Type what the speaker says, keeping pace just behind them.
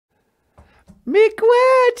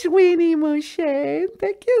Miigwech, Weenie Moshe.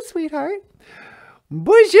 Thank you, sweetheart.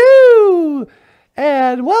 Boozhoo!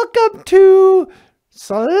 And welcome to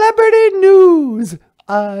Celebrity News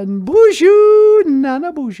on BOOZHOO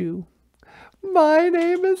NANABOOZHOO. My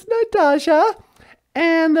name is Natasha,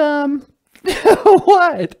 and,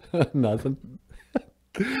 what? Nothing.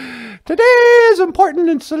 Today is important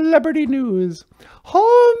in celebrity news.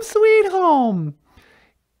 Home sweet home.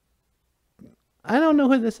 I don't know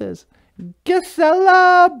who this is.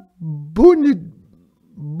 Gisela Bündchen.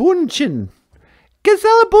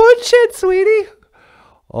 Gisela Bündchen, sweetie.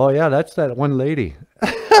 Oh, yeah, that's that one lady.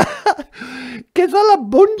 Gisela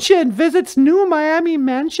Bündchen visits new Miami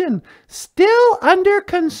mansion, still under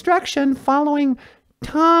construction following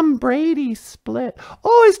Tom Brady split.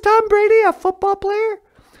 Oh, is Tom Brady a football player?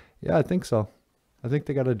 Yeah, I think so. I think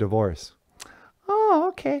they got a divorce. Oh,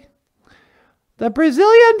 okay. The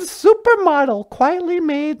Brazilian supermodel quietly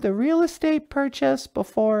made the real estate purchase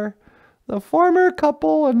before the former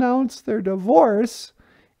couple announced their divorce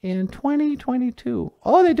in 2022.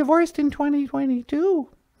 Oh, they divorced in 2022?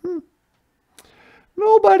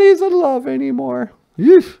 Nobody's in love anymore.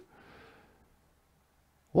 Yeesh.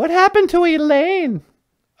 What happened to Elaine?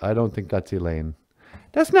 I don't think that's Elaine.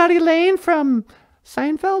 That's not Elaine from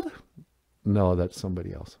Seinfeld? No, that's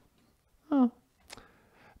somebody else. Oh.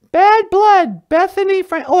 Bad Blood. Bethany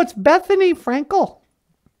Frankel. Oh, it's Bethany Frankel.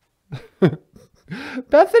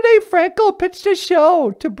 Bethany Frankel pitched a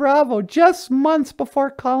show to Bravo just months before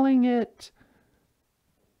calling it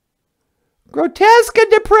grotesque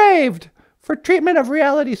and depraved for treatment of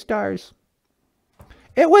reality stars.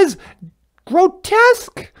 It was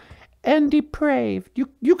grotesque and depraved.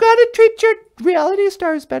 You got to treat your reality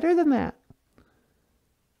stars better than that.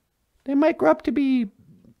 They might grow up to be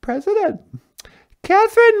president.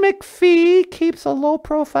 Catherine McPhee keeps a low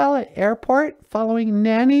profile at airport following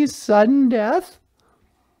nanny's sudden death.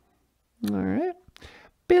 All right.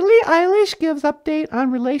 Billie Eilish gives update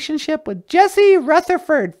on relationship with Jesse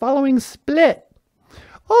Rutherford following split.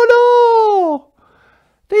 Oh no!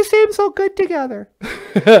 They seem so good together.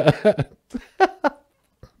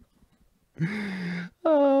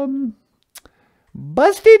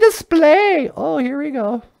 Busty display. Oh, here we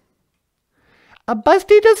go. A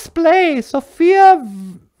busty display. Sofia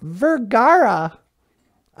Vergara.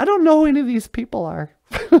 I don't know who any of these people are.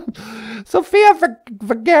 Sofia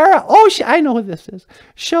Vergara. Oh, I know who this is.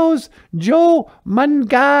 Shows Joe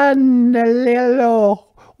Manganiello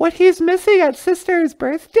what he's missing at sister's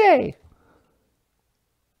birthday.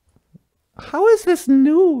 How is this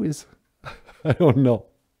news? I don't know.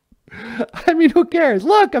 I mean, who cares?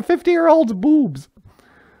 Look, a 50-year-old's boobs.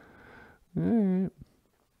 All right.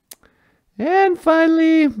 And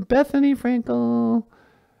finally, Bethany Frankel.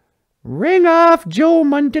 Ring off Joe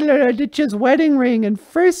Manganiello's wedding ring and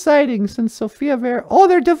first sighting since Sofia Vergara. Oh,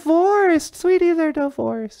 they're divorced. Sweetie, they're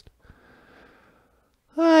divorced.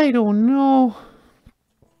 I don't know.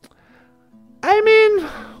 I mean,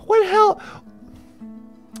 what hell?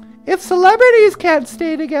 If celebrities can't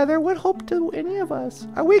stay together, what hope do any of us?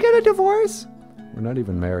 Are we going to divorce? We're not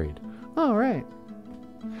even married. Oh, right.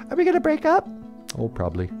 Are we going to break up? Oh,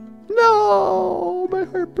 probably. No, my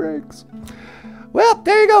heart breaks. Well,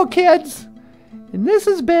 there you go, kids. And this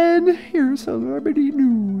has been your celebrity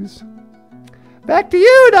news. Back to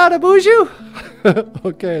you, NanaBOOZHOO.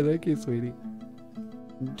 Okay, thank you, sweetie.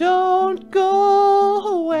 Don't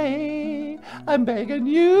go away. I'm begging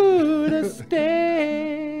you to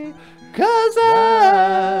stay. 'Cause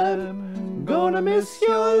I'm gonna miss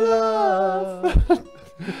your love.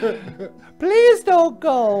 Please don't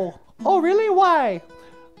go. Oh, really? Why?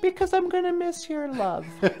 Because I'm gonna miss your love.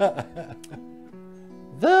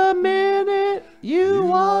 The minute you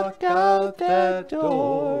walk out that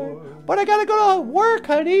door. But I gotta go to work,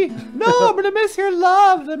 honey. No, I'm gonna miss your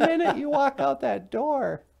love the minute you walk out that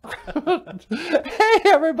door. Hey,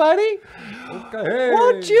 everybody. Okay.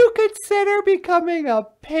 Won't you consider becoming a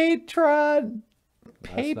patron?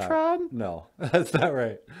 Patron? No, that's not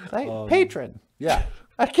right. Patron. Yeah.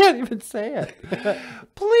 I can't even say it.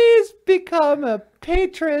 Please become a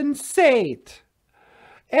patron saint.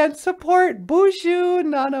 And support BOOZHOO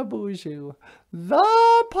NANABOOZHOO,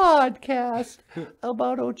 the podcast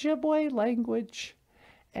about Ojibwe language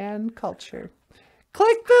and culture.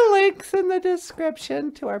 Click the links in the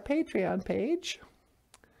description to our Patreon page.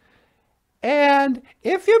 And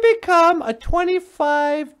if you become a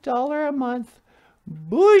 $25 a month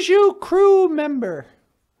BOOZHOO Crew member,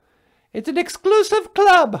 it's an exclusive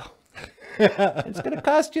club. It's going to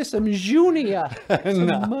cost you some junia,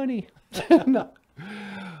 some money. No.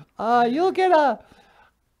 You'll get a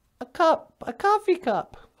coffee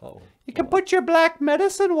cup. Oh. You can put your black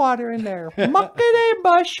medicine water in there. Muckety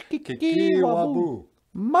mush kiki waboo.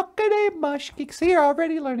 Muckety mush kiki. See, you're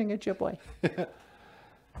already learning it, you boy.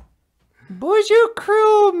 BOOZHOO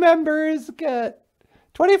crew members get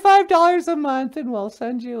 $25 a month, and we'll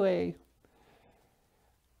send you a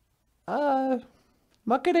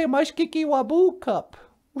Muckety mush kiki waboo cup.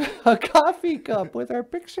 A coffee cup with our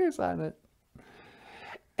pictures on it.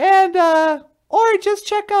 And or just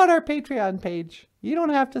check out our Patreon page. You don't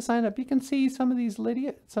have to sign up. You can see some of these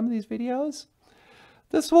videos.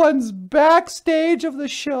 This one's backstage of the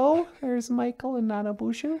show. There's Michael and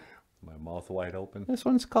NanaBOOZHOO. My mouth wide open. This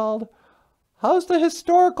one's called "How's the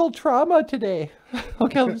Historical Trauma Today?"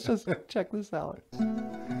 Okay, let's just check this out.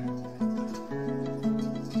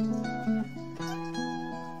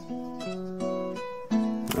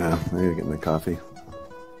 Yeah, I gotta get my coffee.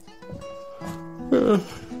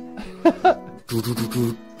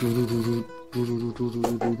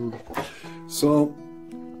 So,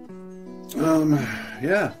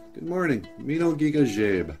 yeah, good morning. Mino Giga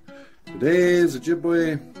Jabe. Today's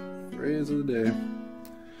Ojibwe phrase of the day.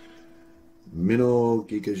 Mino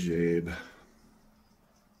Giga Jabe.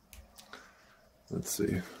 Let's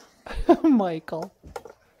see. Michael.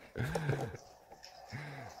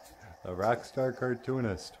 A rock star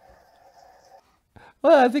cartoonist.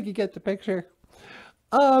 Well, I think you get the picture.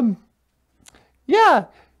 Yeah.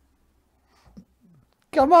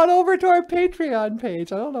 Come on over to our Patreon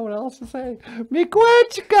page. I don't know what else to say.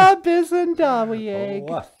 Miigwech bisandawieg.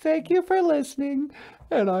 Oh, Thank you for listening,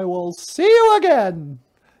 and I will see you again.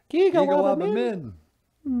 Giga Gigawabamin.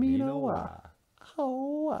 Minowa.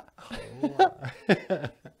 Hoa.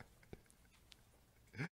 Hoa.